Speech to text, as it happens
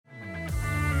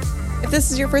If this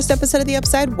is your first episode of The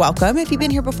Upside, welcome. If you've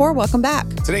been here before, welcome back.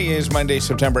 Today is Monday,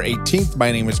 September 18th.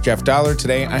 My name is Jeff Dollar.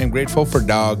 Today, I am grateful for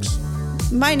dogs.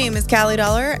 My name is Callie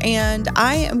Dollar, and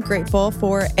I am grateful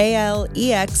for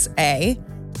Alexa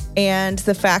and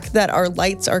the fact that our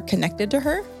lights are connected to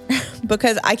her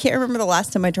because I can't remember the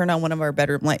last time I turned on one of our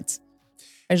bedroom lights.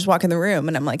 I just walk in the room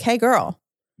and I'm like, hey, girl,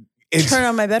 turn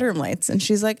on my bedroom lights. And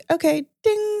she's like, okay,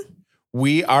 ding.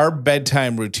 Our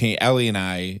bedtime routine, Ellie and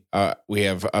I, we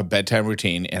have a bedtime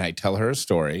routine, and I tell her a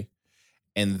story,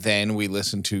 and then we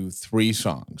listen to 3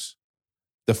 songs.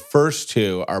 The first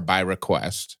 2 are by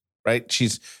request, right?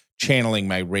 She's channeling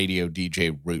my radio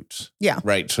DJ roots. Yeah.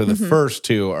 Right? So the first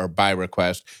 2 are by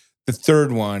request. The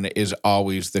third one is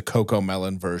always the Coco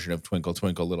Melon version of Twinkle,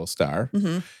 Twinkle, Little Star.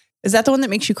 Mm-hmm. Is that the one that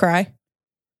makes you cry?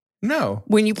 No.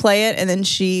 When you play it and then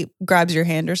she grabs your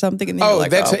hand or something and then you're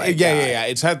like, that's oh my God. Yeah.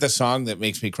 It's not the song that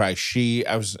makes me cry.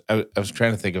 I was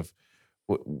trying to think of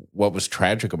what was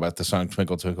tragic about the song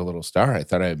Twinkle, Twinkle, Little Star. I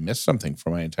thought I had missed something for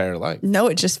my entire life. No,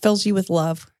 it just fills you with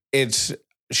love.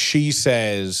 She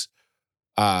says,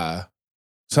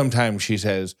 sometimes she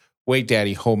says, wait,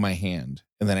 Daddy, hold my hand.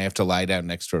 And then I have to lie down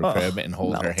next to her crib and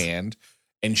hold her hand.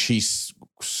 And she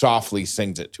softly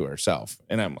sings it to herself.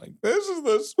 And I'm like, this is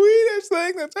the sweetest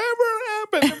thing that's ever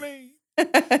happened to me.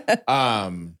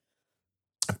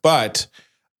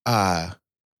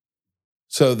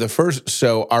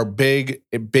 So our big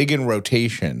in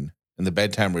rotation, in the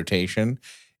bedtime rotation,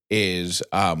 is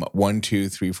 1, 2,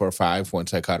 3, 4, 5,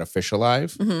 Once I Caught a Fish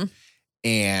Alive. Mm-hmm.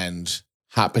 And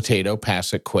Hot Potato,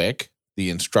 Pass It Quick, the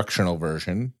instructional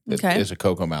version that is a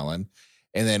Coco Melon.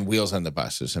 And then Wheels on the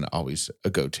Bus is always a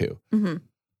go-to. Mm-hmm.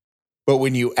 But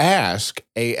when you ask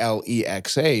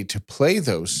Alexa to play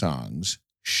those songs,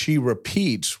 she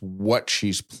repeats what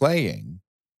she's playing.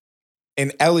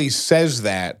 And Ellie says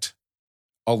that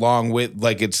along with,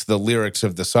 like, it's the lyrics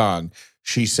of the song.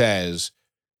 She says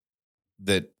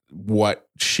that what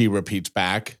she repeats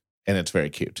back, and it's very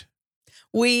cute.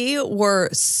 We were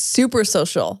super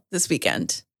social this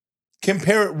weekend.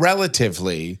 Compare it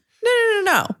relatively.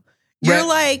 No. You're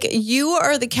like, you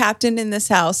are the captain in this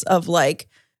house of like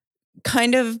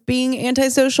kind of being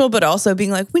antisocial, but also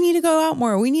being like, we need to go out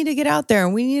more. We need to get out there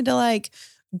and we need to like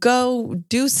go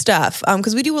do stuff.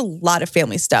 Because we do a lot of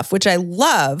family stuff, which I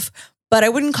love, but I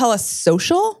wouldn't call us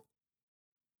social.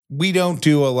 We don't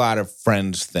do a lot of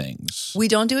friends things. We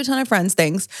don't do a ton of friends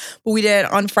things, but we did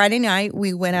on Friday night.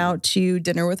 We went out to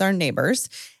dinner with our neighbors.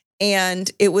 And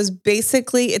it was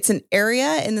basically, it's an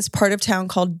area in this part of town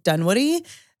called Dunwoody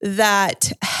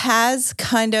that has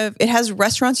it has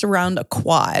restaurants around a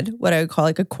quad, what I would call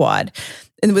like a quad,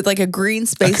 and with like a green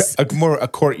space. A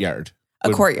courtyard.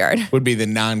 Courtyard. Would be the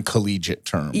non-collegiate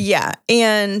term. Yeah.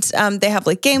 And they have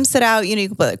like games set out, you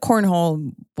can play like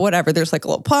cornhole, whatever. There's like a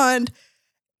little pond.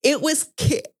 It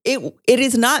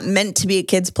is not meant to be a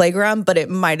kid's playground, but it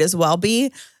might as well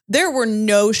be. There were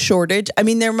no shortage. I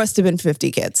mean, there must have been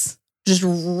 50 kids just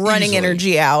running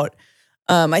energy out.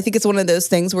 I think it's one of those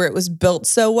things where it was built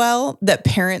so well that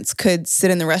parents could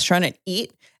sit in the restaurant and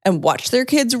eat and watch their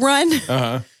kids run.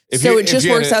 Uh-huh. So it just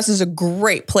works out as a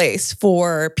great place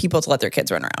for people to let their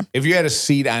kids run around. If you had a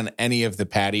seat on any of the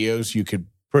patios, you could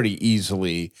pretty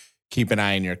easily keep an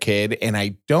eye on your kid. And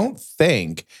I don't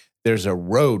think there's a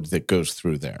road that goes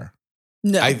through there.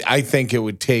 No. I think it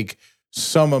would take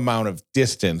some amount of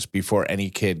distance before any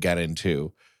kid got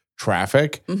into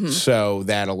traffic. Mm-hmm. So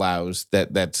that allows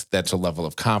that's a level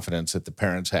of confidence that the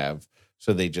parents have.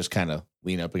 So they just kind of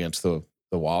lean up against the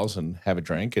walls and have a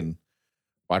drink and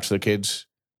watch their kids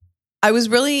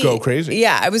go crazy.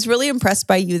 Yeah, I was really impressed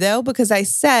by you though, because I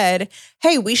said,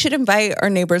 hey, we should invite our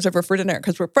neighbors over for dinner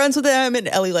because we're friends with them and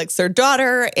Ellie likes their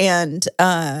daughter. And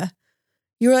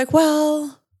you were like,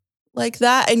 well, like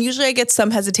that. And usually I get some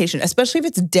hesitation, especially if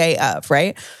it's day of,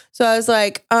 right? So I was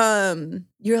like,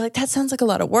 you were like, that sounds like a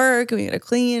lot of work and we got to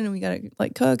clean and we got to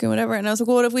like cook and whatever. And I was like,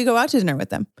 well, what if we go out to dinner with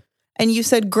them? And you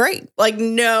said, great. Like,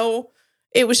 no,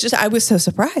 it was just, I was so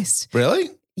surprised.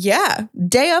 Really? Yeah.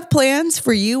 Day of plans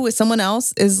for you with someone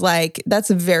else is like, that's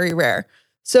very rare.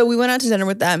 So we went out to dinner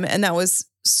with them and that was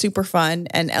super fun.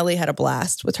 And Ellie had a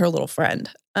blast with her little friend.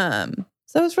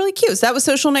 So it was really cute. So that was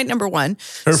social night number 1.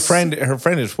 Her friend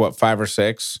is what, 5 or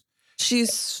 6?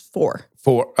 She's 4.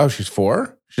 4. Oh, she's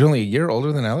 4? She's only a year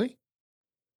older than Ellie?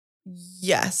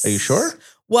 Yes. Are you sure?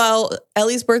 Well,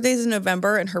 Ellie's birthday is in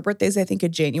November and her birthday is, I think,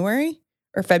 in January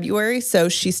or February. So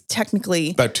she's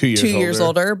technically about 2 years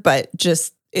older, but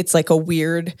just it's like a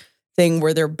weird thing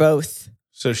where they're both.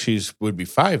 So would be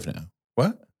 5 now.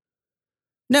 What?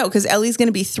 No, because Ellie's going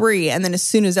to be 3. And then as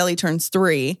soon as Ellie turns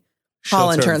 3,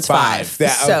 Holland turns 5.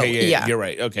 So, Okay, yeah. you're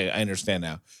right. Okay, I understand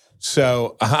now.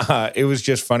 So it was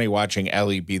just funny watching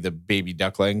Ellie be the baby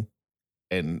duckling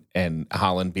and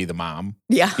Holland be the mom.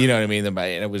 Yeah. You know what I mean? And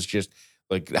it was just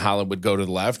like Holland would go to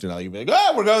the left and Ellie would be like,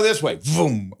 oh, we're going this way.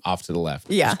 Boom, off to the left.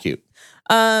 Yeah. It was cute.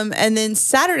 And then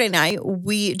Saturday night,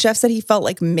 Jeff said he felt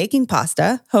like making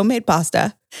pasta, homemade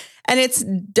pasta. And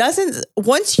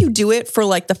once you do it for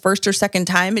like the first or second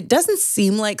time, it doesn't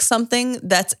seem like something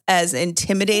that's as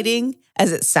intimidating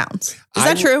as it sounds. Is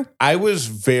that true? I was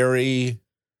very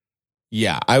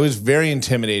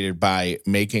intimidated by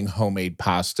making homemade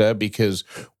pasta because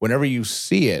whenever you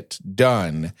see it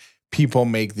done, people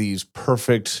make these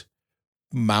perfect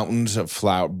mountains of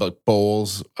flour, but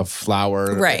bowls of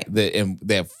flour. Right. And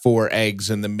they have 4 eggs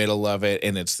in the middle of it,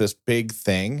 and it's this big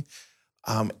thing.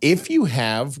 If you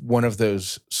have one of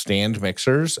those stand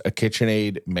mixers, a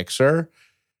KitchenAid mixer,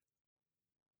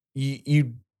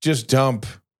 you just dump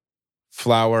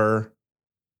flour,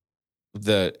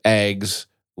 the eggs,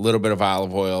 a little bit of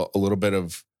olive oil, a little bit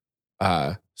of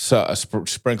a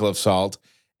sprinkle of salt,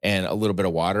 and a little bit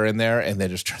of water in there, and then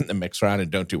just turn the mixer on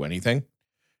and don't do anything.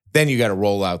 Then you got to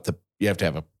roll out you have to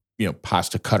have a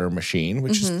pasta cutter machine,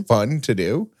 which is fun to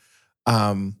do.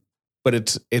 But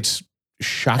it's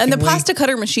shockingly. And the pasta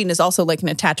cutter machine is also like an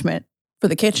attachment for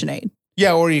the KitchenAid.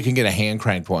 Yeah, or you can get a hand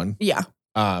cranked one. Yeah.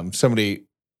 Somebody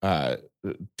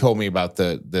told me about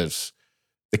the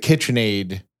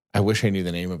KitchenAid. I wish I knew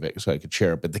the name of it so I could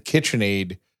share it. But the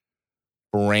KitchenAid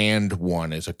brand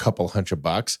one is a couple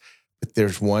 $100, but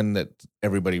there's one that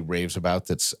everybody raves about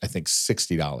that's I think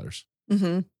 $60.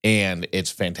 And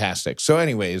it's fantastic. So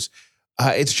anyways,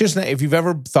 it's just if you've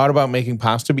ever thought about making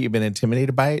pasta but you've been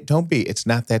intimidated by it, don't be. It's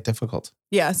not that difficult.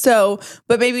 Yeah. So,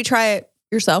 but maybe try it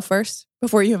yourself first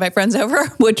before you invite friends over,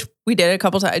 which we did a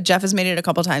couple times. Jeff has made it a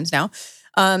couple times now.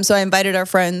 So I invited our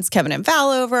friends Kevin and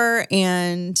Val over,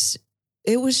 and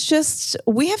it was just,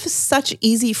 we have such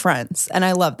easy friends, and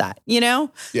I love that, Yeah.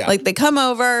 Like they come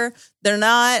over, they're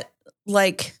not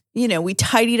like, we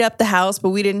tidied up the house,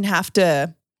 but we didn't have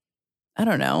to, I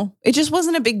don't know. It just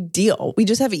wasn't a big deal. We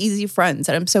just have easy friends,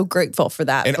 and I'm so grateful for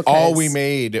that. And all we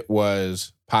made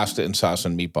was pasta and sauce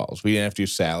and meatballs. We didn't have to do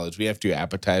salads. We didn't have to do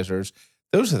appetizers.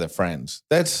 Those are the friends.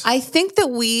 I think that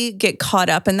we get caught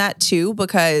up in that too,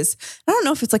 because I don't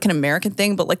know if it's like an American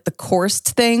thing, but like the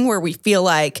coursed thing where we feel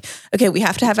like, okay, we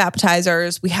have to have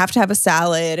appetizers. We have to have a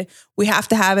salad. We have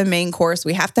to have a main course.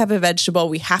 We have to have a vegetable.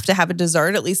 We have to have a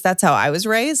dessert. At least that's how I was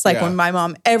raised. Like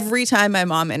when every time my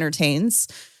mom entertains,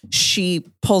 she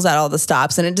pulls out all the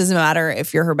stops, and it doesn't matter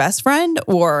if you're her best friend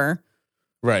or...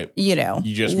 Right. You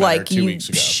just met her 2 weeks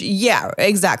ago. Yeah,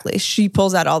 exactly. She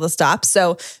pulls out all the stops.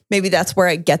 So maybe that's where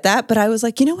I get that. But I was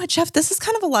like, you know what, Jeff, this is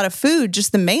kind of a lot of food,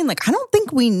 just the main. Like, I don't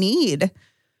think we need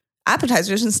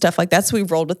appetizers and stuff like that. So we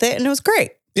rolled with it, and it was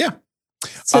great. Yeah.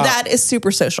 So that is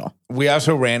super social. We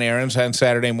also ran errands on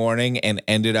Saturday morning and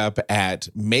ended up at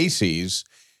Macy's.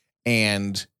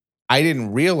 And I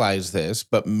didn't realize this,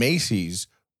 but Macy's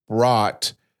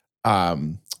brought...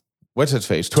 what's its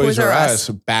face? Toys R Us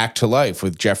back to life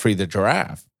with Jeffrey the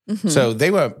giraffe. So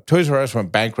Toys R Us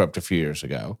went bankrupt a few years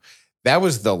ago. That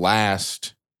was the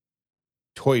last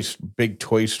big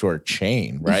toy store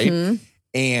chain, right?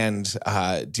 And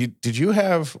did you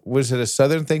have, was it a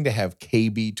Southern thing to have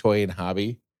KB Toy and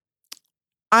Hobby?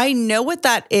 I know what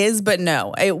that is, but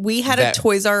no. We had a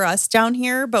Toys R Us down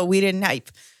here, but we didn't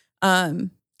have.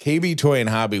 KB Toy and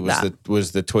Hobby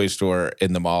was the toy store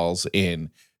in the malls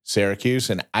in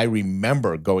Syracuse. And I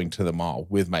remember going to the mall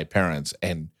with my parents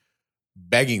and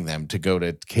begging them to go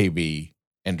to KB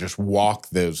and just walk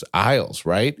those aisles,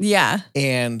 right? Yeah.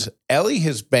 And Ellie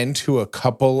has been to a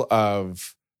couple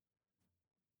of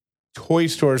toy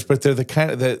stores, but they're the kind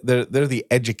of they're the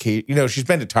educate. She's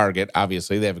been to Target.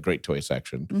 Obviously, they have a great toy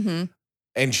section,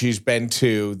 and she's been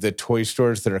to the toy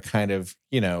stores that are kind of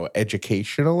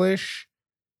educational-ish.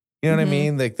 You know what I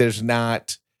mean? Like there's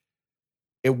not.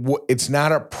 It's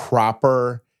not a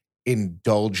proper,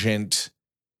 indulgent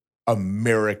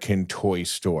American toy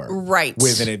store. Right.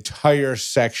 With an entire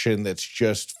section that's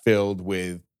just filled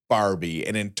with Barbie,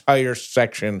 an entire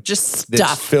section just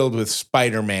that's filled with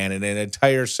Spider-Man, and an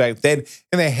entire section.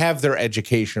 And they have their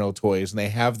educational toys, and they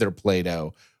have their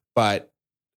Play-Doh, but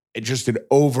it's just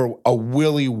a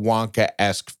Willy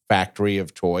Wonka-esque factory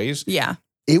of toys. Yeah.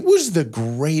 It was the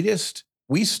greatest.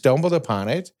 We stumbled upon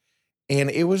it. And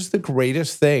it was the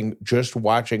greatest thing just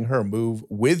watching her move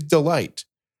with delight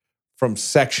from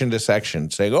section to section,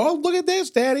 saying, oh, look at this,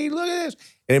 Daddy, look at this.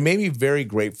 And it made me very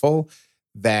grateful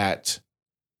that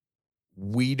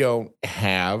we don't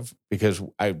have, because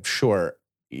I'm sure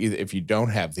if you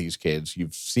don't have these kids,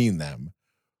 you've seen them,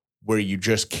 where you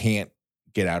just can't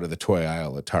get out of the toy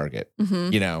aisle at Target.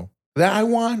 Mhm. You know, that I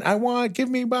want, give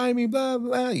me, buy me, blah,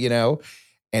 blah, you know.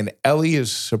 And Ellie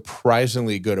is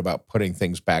surprisingly good about putting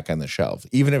things back on the shelf,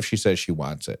 even if she says she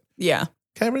wants it. Yeah.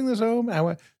 Can I bring this home?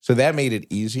 So that made it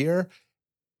easier.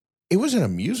 It was an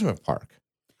amusement park.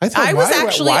 I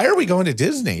thought, why are we going to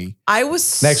Disney? I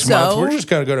was next month. We're just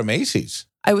going to go to Macy's.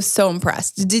 I was so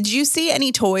impressed. Did you see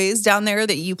any toys down there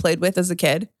that you played with as a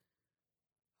kid?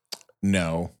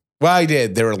 No. Well, I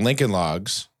did. There were Lincoln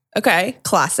Logs. Okay.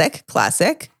 Classic.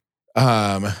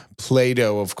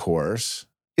 Play-Doh, of course.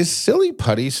 Is Silly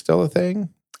Putty still a thing?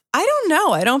 I don't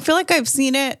know. I don't feel like I've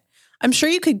seen it. I'm sure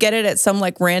you could get it at some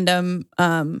like random,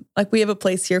 like we have a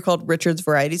place here called Richard's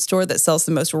Variety Store that sells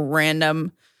the most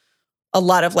random, a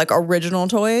lot of like original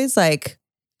toys, like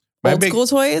old school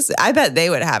toys. I bet they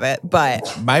would have it,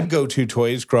 but my go-to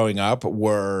toys growing up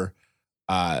were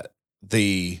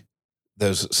those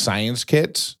science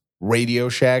kits. Radio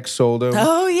Shack sold them.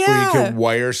 Oh, yeah. Where you could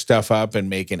wire stuff up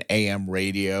and make an AM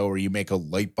radio, or you make a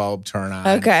light bulb turn on.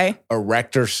 Okay.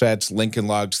 Erector sets, Lincoln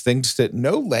Logs, things that I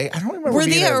don't remember. Were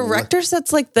the erector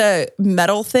sets like the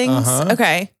metal things? Uh-huh.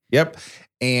 Okay. Yep.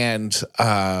 And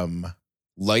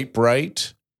Light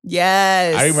Bright.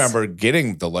 Yes. I remember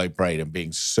getting the Light Bright and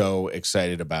being so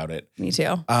excited about it. Me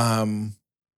too.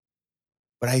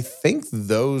 But I think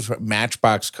those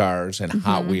Matchbox cars and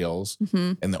Hot Wheels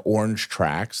and the orange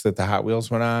tracks that the Hot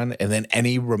Wheels went on, and then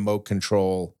any remote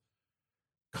control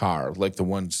car, like the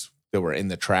ones that were in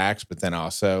the tracks, but then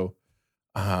also,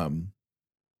 but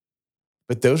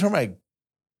those are my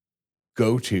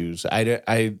go-tos.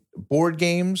 Board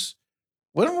games.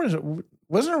 Wasn't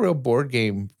a real board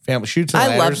game family. Shoots and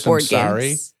Ladders. I love board games.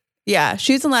 Sorry. Yeah,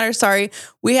 Shoots and Ladders. Sorry,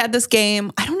 we had this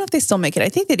game. I don't know if they still make it. I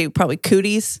think they do. Probably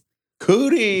Cooties.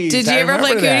 Cooties. Did you ever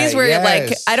play Cooties? Where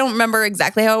like I don't remember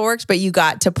exactly how it works, but you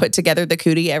got to put together the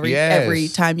cootie every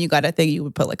time you got a thing. You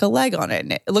would put like a leg on it,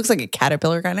 and it looks like a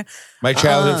caterpillar kind of. My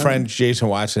childhood friend Jason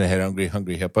Watson had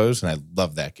Hungry Hippos, and I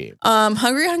love that game.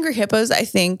 Hungry Hippos, I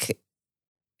think,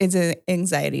 is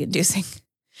anxiety inducing.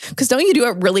 Because don't you do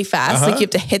it really fast? Like you have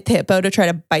to hit the hippo to try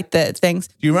to bite the things.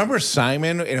 Do you remember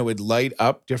Simon? And it would light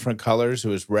up different colors. It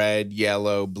was red,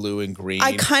 yellow, blue, and green.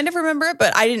 I kind of remember it,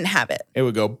 but I didn't have it. It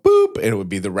would go boop, and it would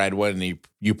be the red one, and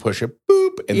you push it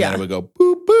boop, and then it would go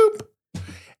boop, boop.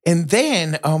 And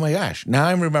then, oh my gosh, now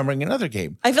I'm remembering another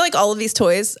game. I feel like all of these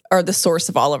toys are the source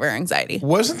of all of our anxiety.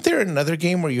 Wasn't there another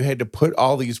game where you had to put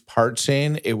all these parts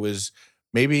in? It was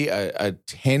maybe a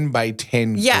 10 by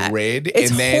 10 grid.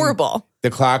 It's and then horrible. The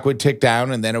clock would tick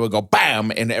down, and then it would go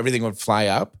bam, and everything would fly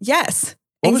up. Yes.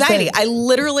 Anxiety. I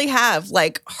literally have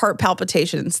like heart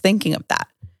palpitations thinking of that.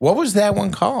 What was that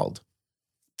one called?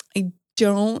 I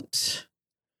don't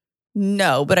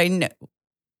know, but I know.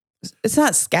 It's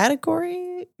not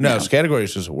Scattergory? No, Scattergory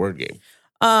is just a word game.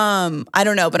 I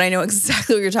don't know, but I know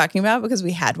exactly what you're talking about because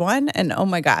we had one, and oh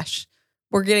my gosh,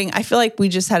 I feel like we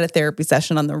just had a therapy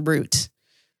session on the root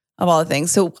of all the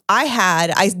things. So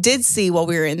I did see while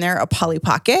we were in there a Polly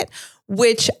Pocket,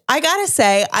 which I gotta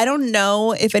say, I don't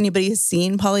know if anybody has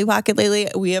seen Polly Pocket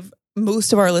lately.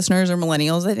 Most of our listeners are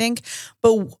millennials, I think,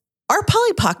 but our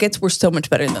Polly Pockets were so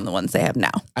much better than the ones they have now.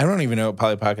 I don't even know what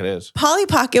Polly Pocket is. Polly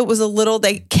Pocket was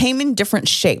they came in different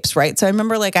shapes, right? So I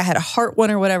remember like I had a heart one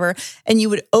or whatever, and you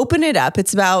would open it up.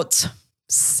 It's about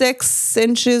 6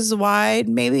 inches wide,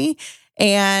 maybe.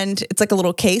 And it's like a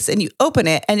little case, and you open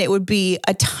it, and it would be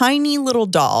a tiny little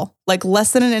doll, like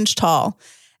less than an inch tall.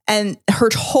 And her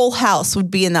whole house would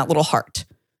be in that little heart.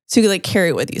 So you could like carry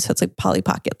it with you. So it's like Polly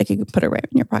Pocket, like you could put it right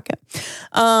in your pocket.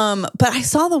 But I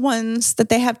saw the ones that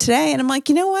they have today, and I'm like,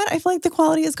 you know what? I feel like the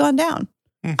quality has gone down.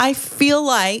 I feel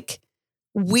like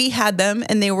we had them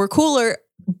and they were cooler,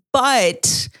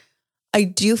 but I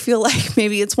do feel like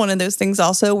maybe it's one of those things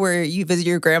also where you visit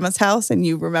your grandma's house and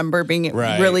you remember being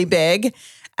really big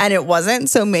and it wasn't.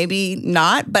 So maybe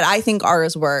not, but I think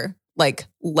ours were like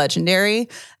legendary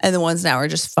and the ones now are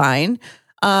just fine.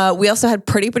 We also had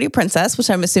Pretty Pretty Princess, which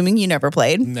I'm assuming you never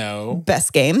played. No.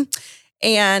 Best game.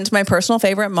 And my personal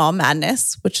favorite, Mall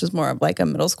Madness, which was more of like a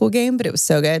middle school game, but it was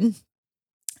so good.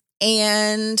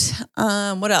 And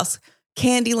what else?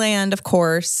 Candyland, of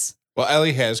course. Well,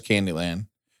 Ellie has Candyland.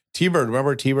 T-Bird,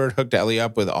 remember T-Bird hooked Ellie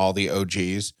up with all the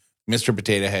OGs? Mr.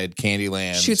 Potato Head,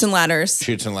 Candyland. Shoots and Ladders.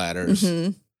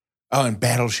 Mm-hmm. Oh, and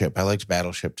Battleship. I liked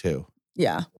Battleship too.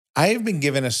 Yeah. I have been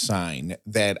given a sign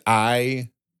that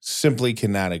I simply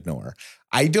cannot ignore.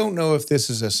 I don't know if this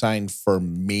is a sign for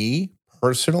me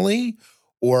personally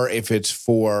or if it's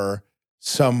for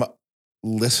some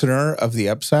listener of the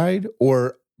Upside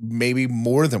or maybe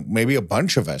a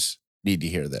bunch of us need to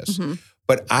hear this. Mm-hmm.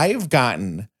 But I have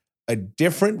gotten a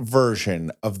different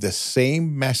version of the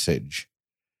same message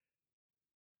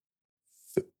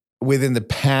within the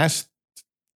past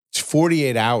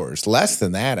 48 hours, less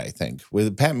than that, I think,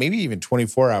 maybe even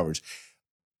 24 hours.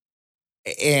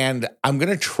 And I'm going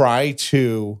to try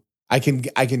to, I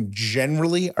can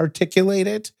generally articulate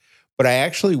it, but I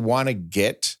actually want to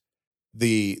get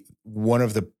one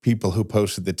of the people who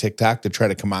posted the TikTok to try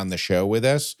to come on the show with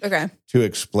us. Okay. To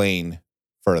explain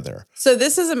further. So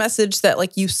this is a message that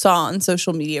like you saw on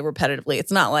social media repetitively.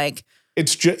 It's not like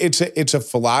it's a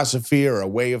philosophy or a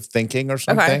way of thinking or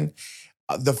something. Okay.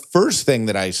 The first thing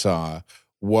that I saw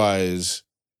was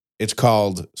it's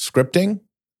called scripting.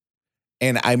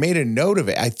 And I made a note of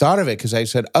it. I thought of it because I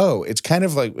said, oh, it's kind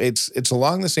of like it's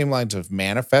along the same lines of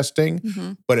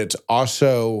manifesting, but it's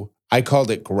also, I called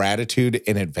it gratitude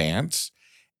in advance.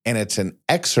 And it's an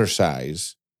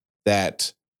exercise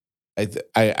that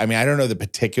I mean, I don't know the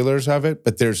particulars of it,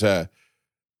 but there's a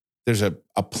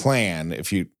plan.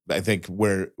 I think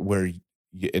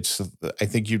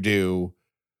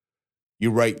you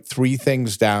write 3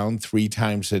 things down 3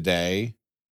 times a day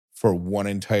for 1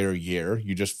 entire year.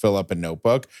 You just fill up a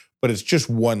notebook, but it's just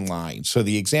 1 line. So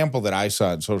the example that I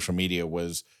saw on social media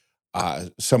was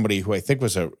somebody who I think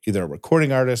was either a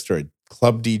recording artist or a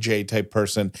club DJ type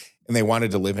person, and they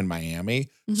wanted to live in Miami.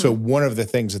 So one of the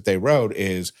things that they wrote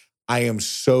is, I am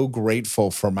so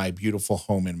grateful for my beautiful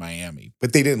home in Miami.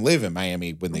 But they didn't live in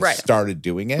Miami when they started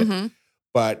doing it.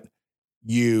 But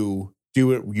you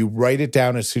do it, you write it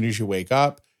down as soon as you wake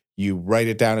up. You write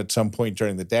it down at some point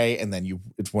during the day, and then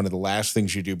it's one of the last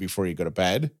things you do before you go to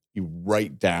bed. You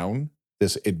write down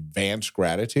this advanced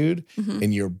gratitude,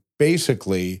 and you're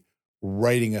basically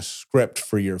writing a script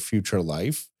for your future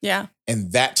life. Yeah.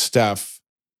 And that stuff,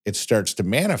 it starts to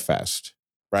manifest,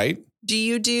 right? Do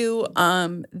you do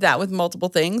that with multiple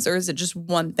things, or is it just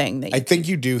one thing that I think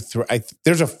you do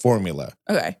there's a formula.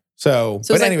 Okay. So it's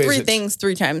anyways, like 3 things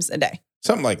 3 times a day.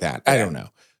 Something like that. Okay. I don't know.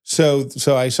 So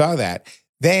I saw that.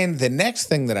 Then the next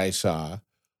thing that I saw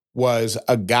was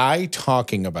a guy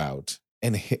talking about,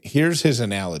 and here's his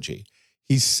analogy.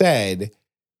 He said,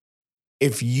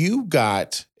 if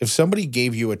somebody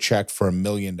gave you a check for $1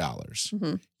 million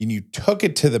and you took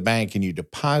it to the bank and you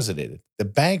deposited it, the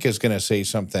bank is going to say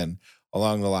something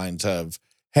along the lines of,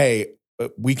 hey,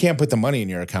 we can't put the money in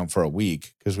your account for a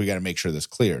week because we got to make sure this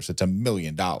clears. It's $1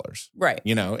 million. Right.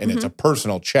 And it's a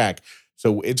personal check.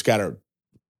 So it's got to,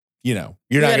 you're not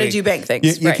going to do bank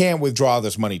things. You can't withdraw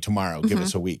this money tomorrow. Give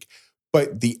us a week.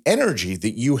 But the energy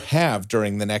that you have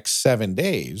during the next 7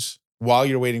 days while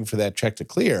you're waiting for that check to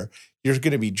clear, you're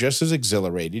going to be just as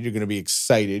exhilarated. You're going to be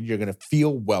excited. You're going to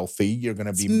feel wealthy. You're going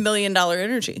to be $1 million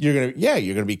energy. You're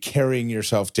going to be carrying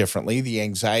yourself differently. The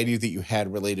anxiety that you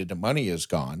had related to money is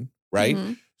gone, right?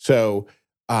 So,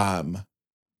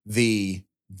 the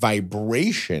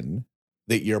vibration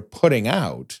that you're putting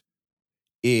out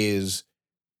is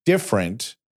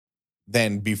different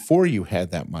than before you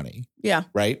had that money. Yeah.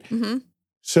 Right?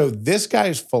 So this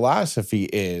guy's philosophy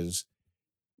is,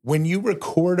 when you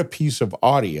record a piece of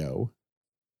audio,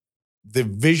 the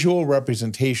visual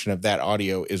representation of that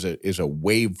audio is a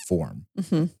waveform,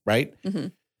 right?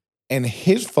 And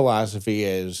his philosophy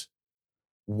is,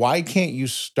 why can't you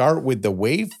start with the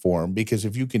waveform? Because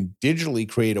if you can digitally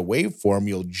create a waveform,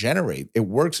 you'll generate. It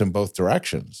works in both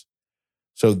directions.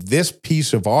 So this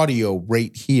piece of audio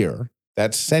right here,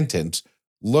 that sentence,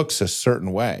 looks a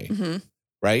certain way,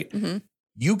 right?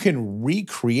 You can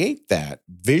recreate that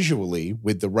visually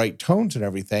with the right tones and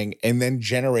everything, and then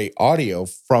generate audio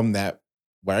from that,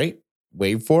 right,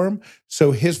 waveform.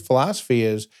 So his philosophy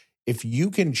is, if you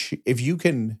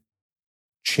can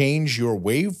change your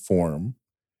waveform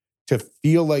to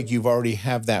feel like you've already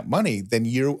have that money, then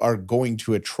you are going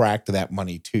to attract that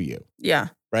money to you. Yeah.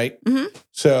 Right?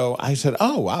 So I said,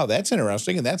 oh, wow, that's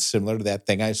interesting. And that's similar to that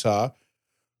thing I saw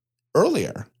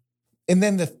earlier. And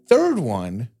then the third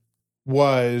one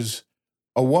was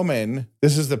a woman.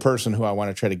 This is the person who I want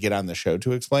to try to get on the show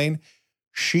to explain.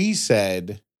 She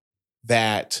said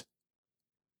that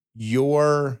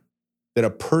a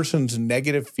person's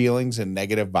negative feelings and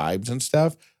negative vibes and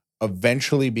stuff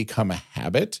eventually become a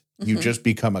habit. You just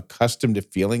become accustomed to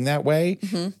feeling that way,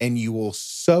 and you will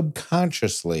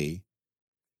subconsciously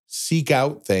seek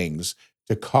out things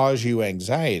to cause you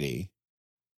anxiety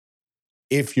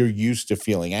if you're used to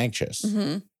feeling anxious,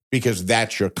 because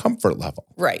that's your comfort level.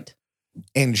 Right.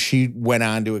 And she went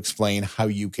on to explain how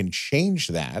you can change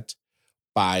that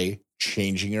by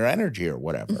changing your energy or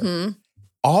whatever.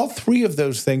 All 3 of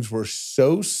those things were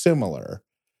so similar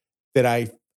that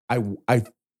I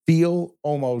feel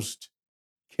almost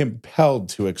compelled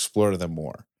to explore them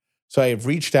more. So I have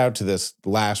reached out to this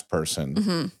last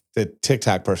person the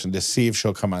TikTok person to see if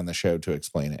she'll come on the show to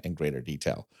explain it in greater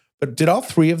detail. But did all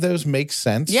three of those make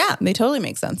sense? Yeah, they totally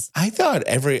make sense. I thought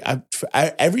every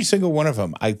single one of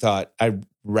them, I thought I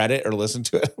read it or listened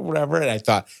to it or whatever, and I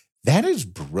thought, that is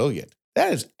brilliant.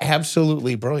 That is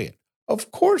absolutely brilliant.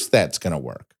 Of course that's going to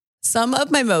work. Some of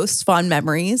my most fond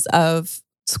memories of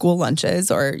school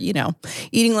lunches or,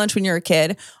 eating lunch when you're a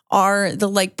kid are the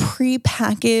like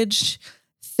prepackaged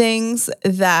things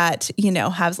that,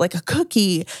 has like a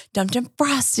cookie, dumped in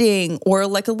frosting, or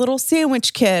like a little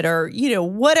sandwich kit, or,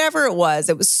 whatever it was.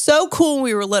 It was so cool when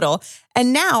we were little.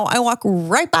 And now I walk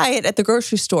right by it at the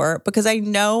grocery store because I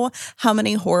know how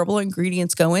many horrible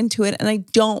ingredients go into it. And I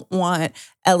don't want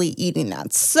Ellie eating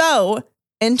that. So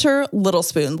enter Little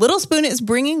Spoon. Little Spoon is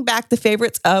bringing back the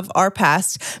favorites of our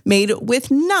past, made with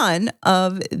none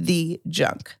of the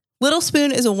junk. Little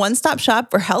Spoon is a one-stop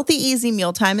shop for healthy, easy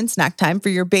mealtime and snack time for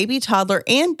your baby, toddler,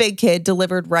 and big kid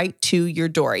delivered right to your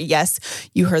door. Yes,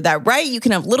 you heard that right. You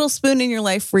can have Little Spoon in your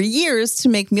life for years to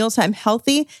make mealtime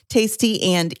healthy, tasty,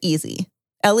 and easy.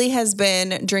 Ellie has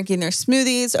been drinking their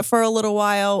smoothies for a little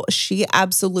while. She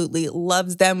absolutely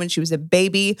loves them. When she was a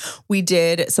baby, we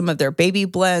did some of their baby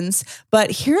blends. But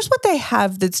here's what they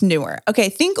have that's newer. Okay,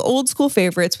 think old school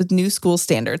favorites with new school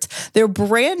standards. Their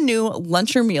brand new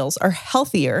luncher meals are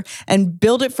healthier and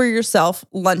build it for yourself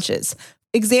lunches.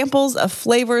 Examples of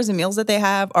flavors and meals that they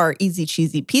have are easy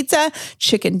cheesy pizza,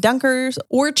 chicken dunkers,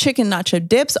 or chicken nacho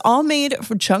dips, all made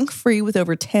junk-free with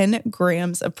over 10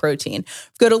 grams of protein.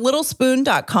 Go to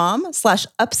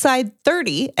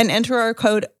littlespoon.com/upside30 and enter our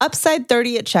code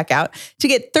upside30 at checkout to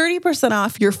get 30%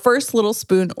 off your first Little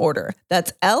Spoon order.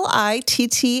 That's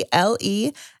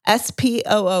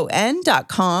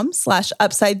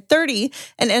LITTLESPOON.com/upside30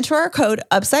 and enter our code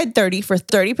upside30 for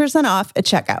 30% off at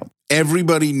checkout.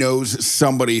 Everybody knows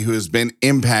somebody who has been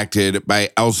impacted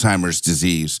by Alzheimer's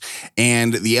disease,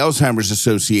 and the Alzheimer's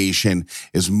Association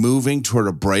is moving toward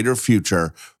a brighter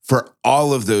future for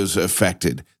all of those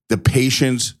affected, the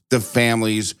patients, the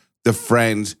families, the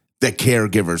friends, the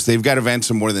caregivers. They've got events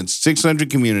in more than 600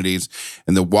 communities,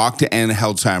 and the Walk to End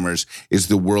Alzheimer's is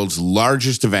the world's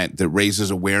largest event that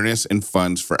raises awareness and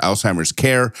funds for Alzheimer's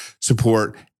care,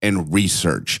 support, and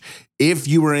research. If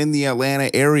you are in the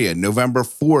Atlanta area, November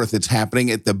 4th, it's happening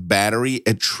at the Battery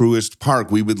at Truist Park.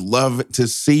 We would love to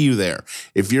see you there.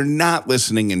 If you're not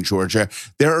listening in Georgia,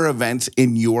 there are events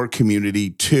in your community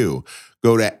too.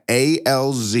 Go to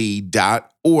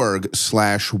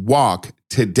alz.org/walk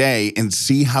today and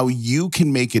see how you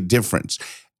can make a difference.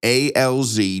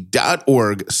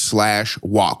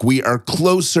 alz.org/walk. We are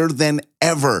closer than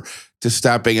ever to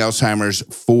stopping Alzheimer's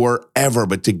forever.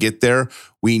 But to get there,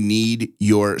 we need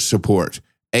your support.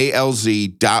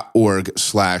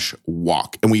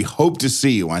 alz.org/walk. And we hope to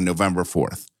see you on November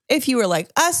 4th. If you were like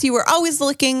us, you were always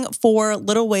looking for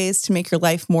little ways to make your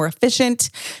life more efficient,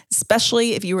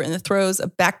 especially if you were in the throes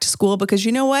of back to school, because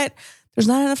you know what? There's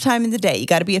not enough time in the day. You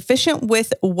got to be efficient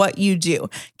with what you do.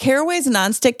 Caraway's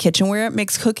nonstick kitchenware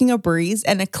makes cooking a breeze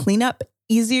and a cleanup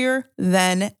easier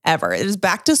than ever. It is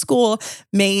back to school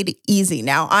made easy.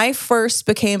 Now, I first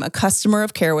became a customer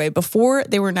of Caraway before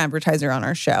they were an advertiser on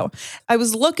our show. I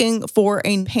was looking for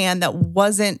a pan that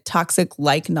wasn't toxic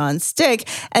like nonstick,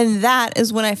 and that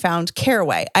is when I found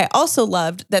Caraway. I also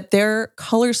loved that their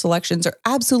color selections are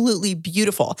absolutely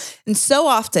beautiful. And so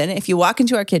often, if you walk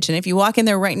into our kitchen, if you walk in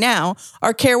there right now,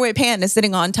 our Caraway pan is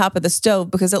sitting on top of the stove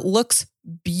because it looks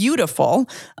beautiful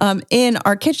in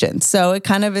our kitchen. So it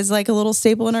kind of is like a little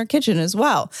staple in our kitchen as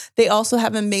well. They also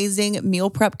have amazing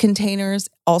meal prep containers,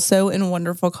 also in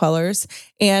wonderful colors.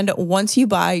 And once you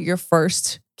buy your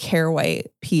first Caraway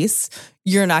piece,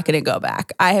 you're not going to go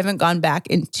back. I haven't gone back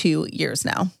in 2 years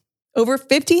now. Over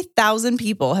 50,000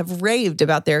 people have raved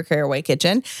about their Caraway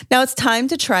kitchen. Now it's time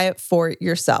to try it for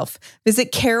yourself.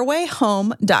 Visit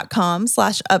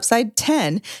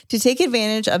carawayhome.com/upside10 to take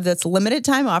advantage of this limited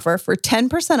time offer for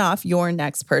 10% off your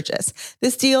next purchase.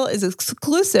 This deal is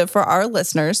exclusive for our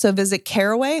listeners, so visit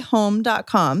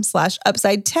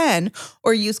carawayhome.com/upside10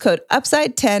 or use code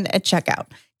upside10 at checkout.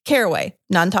 Caraway,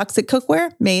 non-toxic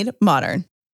cookware made modern.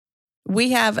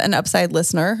 We have an Upside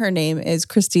listener. Her name is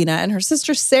Christina, and her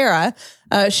sister, Sarah.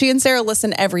 She and Sarah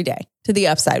listen every day to the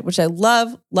Upside, which I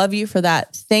love. Love you for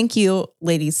that. Thank you,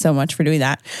 ladies, so much for doing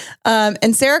that.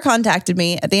 And Sarah contacted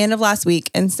me at the end of last week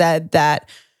and said that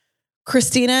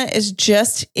Christina is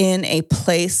just in a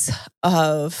place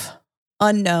of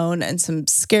unknown and some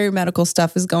scary medical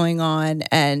stuff is going on,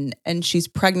 and she's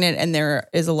pregnant, and there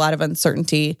is a lot of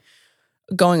uncertainty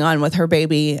going on with her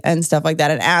baby and stuff like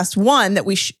that, and asked, one, that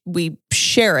we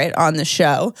share it on the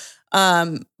show,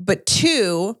 but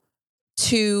two,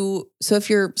 so if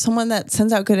you're someone that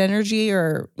sends out good energy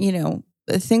or,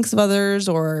 thinks of others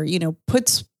or,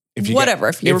 puts if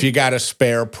you got a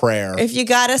spare prayer,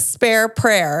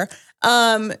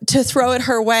 to throw it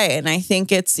her way. And I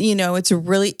think it's, it's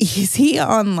really easy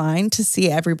online to see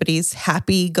everybody's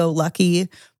happy-go-lucky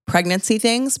pregnancy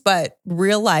things, but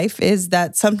real life is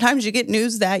that sometimes you get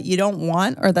news that you don't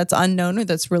want or that's unknown or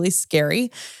that's really scary.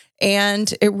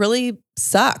 And it really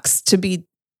sucks, to be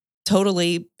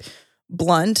totally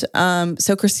blunt.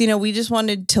 So Christina, we just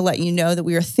wanted to let you know that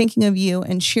we are thinking of you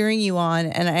and cheering you on.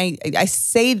 And I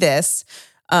say this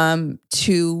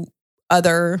to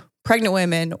other pregnant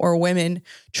women or women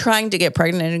trying to get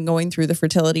pregnant and going through the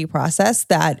fertility process,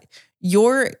 that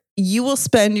you will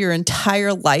spend your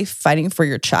entire life fighting for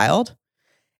your child.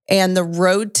 And the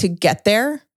road to get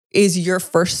there is your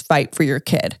first fight for your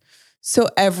kid. So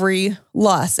every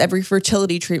loss, every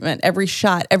fertility treatment, every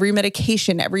shot, every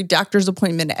medication, every doctor's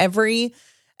appointment,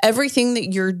 everything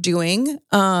that you're doing,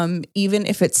 even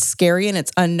if it's scary and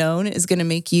it's unknown, is going to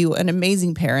make you an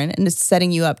amazing parent and it's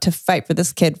setting you up to fight for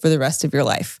this kid for the rest of your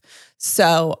life.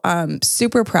 So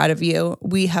super proud of you.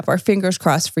 We have our fingers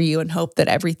crossed for you and hope that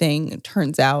everything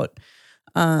turns out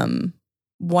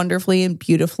wonderfully and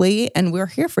beautifully. And we're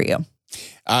here for you.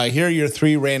 Here are your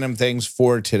 3 random things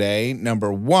for today.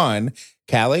 Number 1,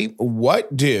 Callie,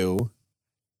 what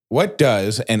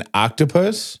does an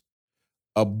octopus,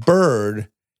 a bird,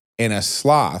 and a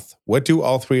sloth, what do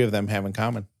all 3 of them have in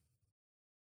common?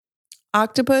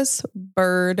 Octopus,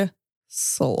 bird,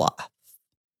 sloth.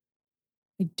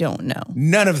 I don't know.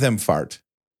 None of them fart.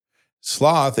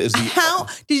 Sloth is How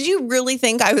did you really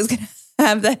think I was going to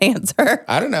have that answer?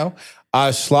 I don't know.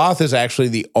 Sloth is actually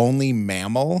the only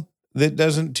mammal that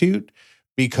doesn't toot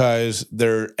because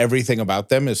everything about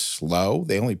them is slow.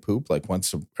 They only poop like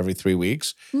once every 3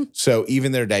 weeks. So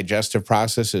even their digestive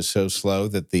process is so slow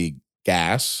that the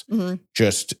gas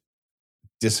just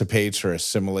dissipates or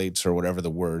assimilates or whatever the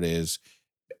word is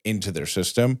into their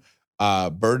system.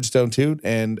 Birds don't toot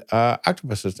and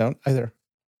octopuses don't either.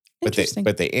 But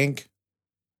they ink.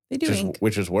 They do ink.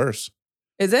 Which is worse.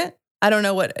 Is it? I don't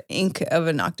know what ink of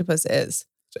an octopus is.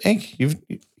 It's ink. You've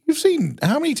seen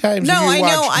how many times? No, have you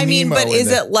I know. watched I mean, Nemo but is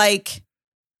it like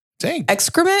ink.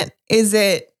 Excrement? Is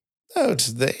it? No,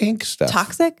 it's the ink stuff.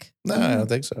 Toxic? No, I don't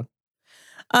think so.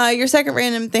 Your second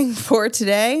random thing for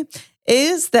today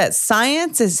is that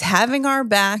science is having our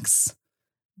backs.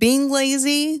 Being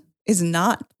lazy is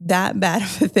not that bad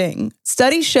of a thing.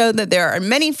 Studies show that there are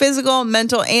many physical,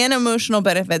 mental, and emotional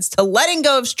benefits to letting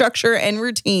go of structure and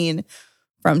routine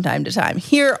from time to time.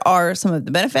 Here are some of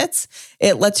the benefits.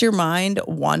 It lets your mind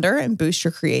wander and boost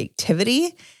your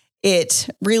creativity.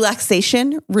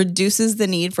 Relaxation reduces the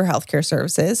need for healthcare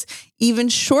services. Even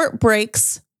short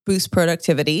breaks boost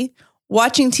productivity.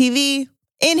 Watching TV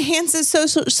enhances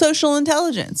social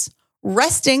intelligence.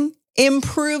 Resting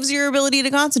improves your ability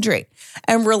to concentrate.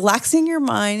 And relaxing your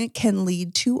mind can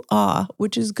lead to awe,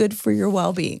 which is good for your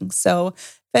well-being. So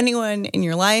if anyone in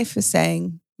your life is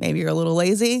saying maybe you're a little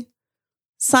lazy,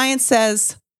 science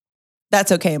says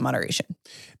that's okay in moderation.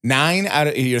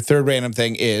 Your third random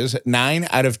thing is 9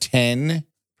 out of 10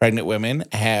 pregnant women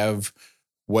have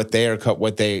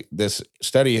this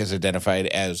study has identified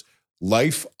as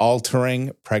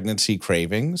life-altering pregnancy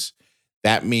cravings.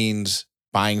 That means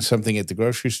buying something at the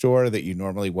grocery store that you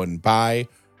normally wouldn't buy,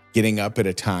 getting up at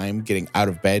a time, getting out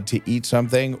of bed to eat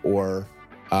something, or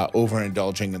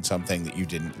overindulging in something that you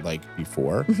didn't like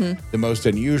before. The most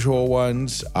unusual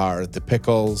ones are the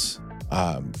pickles,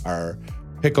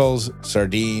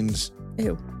 sardines,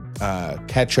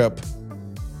 ketchup,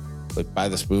 like by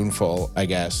the spoonful, I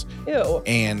guess. Ew.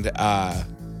 And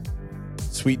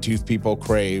sweet tooth people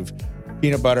crave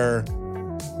peanut butter,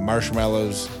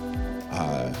 marshmallows.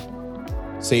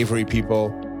 Savory people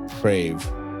crave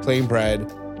plain bread,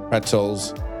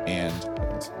 pretzels, and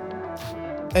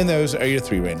those are your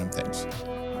 3 random things.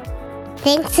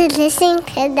 Thanks for listening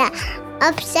to the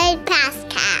Upside Past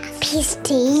Cast. Peace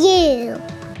to you.